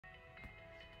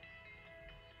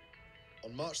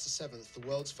On March the 7th, the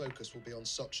world's focus will be on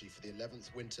Sochi for the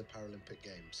 11th Winter Paralympic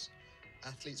Games.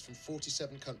 Athletes from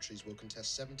 47 countries will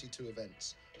contest 72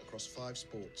 events across 5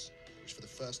 sports, which for the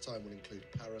first time will include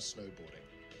para-snowboarding.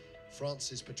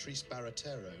 France's Patrice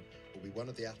Barratero will be one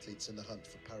of the athletes in the hunt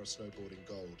for para-snowboarding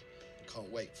gold and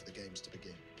can't wait for the Games to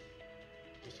begin.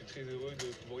 Je suis très heureux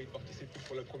de pouvoir y participer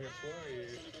pour la première fois et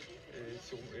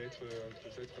être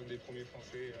peut-être un des premiers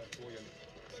Français à pouvoir y aller.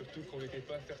 Surtout qu'on n'était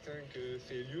pas certain que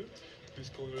c'est lieu,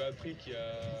 puisqu'on l'a appris qu'il y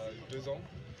a 2 ans,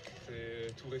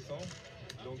 c'est tout récent.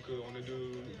 Donc on est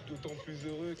d'autant plus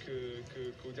heureux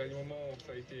qu'au dernier moment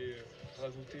ça a été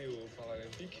rajouté aux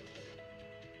Paralympiques.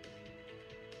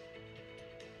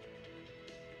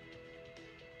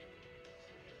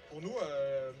 Pour nous,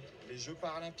 les Jeux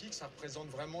paralympiques, ça représente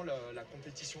vraiment la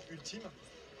compétition ultime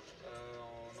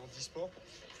en handisport.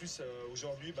 Plus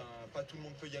aujourd'hui, pas tout le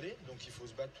monde peut y aller, donc il faut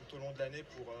se battre tout au long de l'année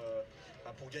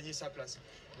pour gagner sa place.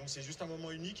 Donc c'est juste un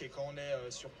moment unique et quand on est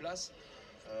sur place,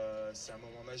 c'est un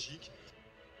moment magique.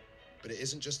 But it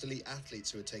isn't just elite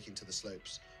athletes who are taking to the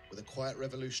slopes, with a quiet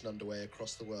revolution underway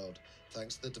across the world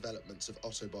thanks to the developments of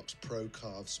Ottobock's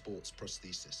ProCarve sports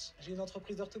prosthesis. J'ai une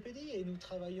entreprise d'orthopédie et nous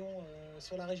travaillons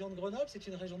sur la région de Grenoble, c'est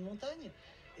une région de montagne.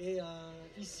 Et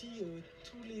ici,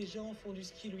 tous les gens font du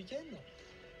ski le week-end.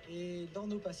 Et dans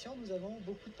nos patients, nous avons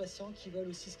beaucoup de patients qui veulent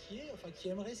aussi skier, enfin qui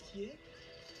aimeraient skier.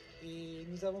 Et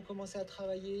nous avons commencé à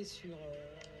travailler sur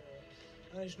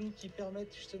un genou qui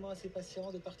permette justement à ces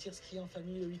patients de partir skier en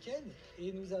famille le week-end.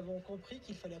 Et nous avons compris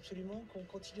qu'il fallait absolument qu'on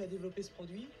continue à développer ce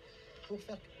produit pour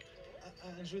faire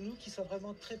un genou qui soit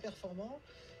vraiment très performant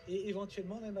et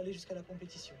éventuellement même aller jusqu'à la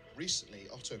compétition. Recently,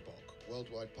 Ottobock,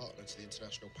 worldwide partner to the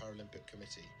International Paralympic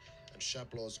Committee, and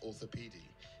Chabloz Orthopedi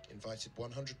invited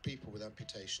 100 people with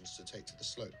amputations to take to the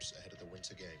slopes ahead of the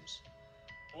Winter Games.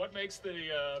 What makes the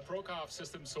ProCarve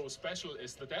system so special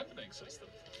is the dampening system.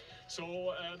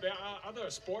 So there are other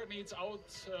sport needs out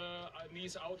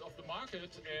of the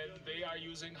market, and they are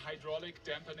using hydraulic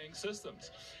dampening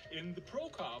systems. In the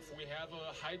ProCarve, we have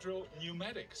a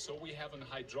hydro-pneumatic, so we have a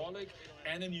hydraulic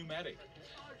and a pneumatic.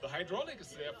 The hydraulic is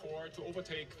therefore to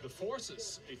overtake the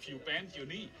forces if you bend your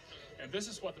knee. And this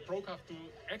is what the ProCarve do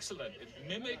excellent. It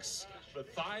mimics the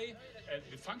thigh and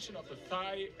the function of the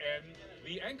thigh and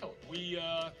the ankle. We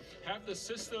have the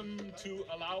system to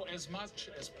allow as much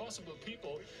as possible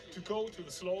people to go to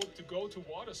the slope, to go to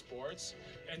water sports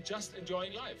and just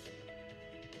enjoying life.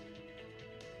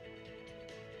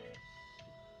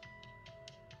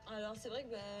 Alors c'est vrai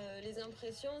que les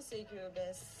impressions, c'est que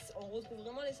on retrouve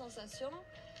vraiment les sensations.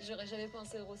 J'aurais jamais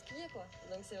pensé skier quoi.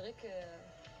 Donc c'est vrai que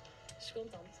je suis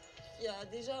contente. Il y a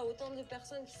déjà autant de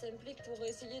personnes qui s'impliquent pour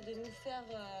essayer de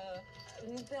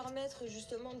nous permettre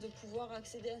justement de pouvoir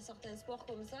accéder à certains sports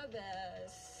comme ça.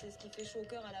 C'est ce qui fait chaud au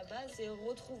cœur à la base. C'est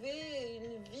retrouver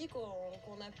une vie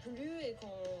qu'on n'a plus et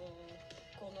qu'on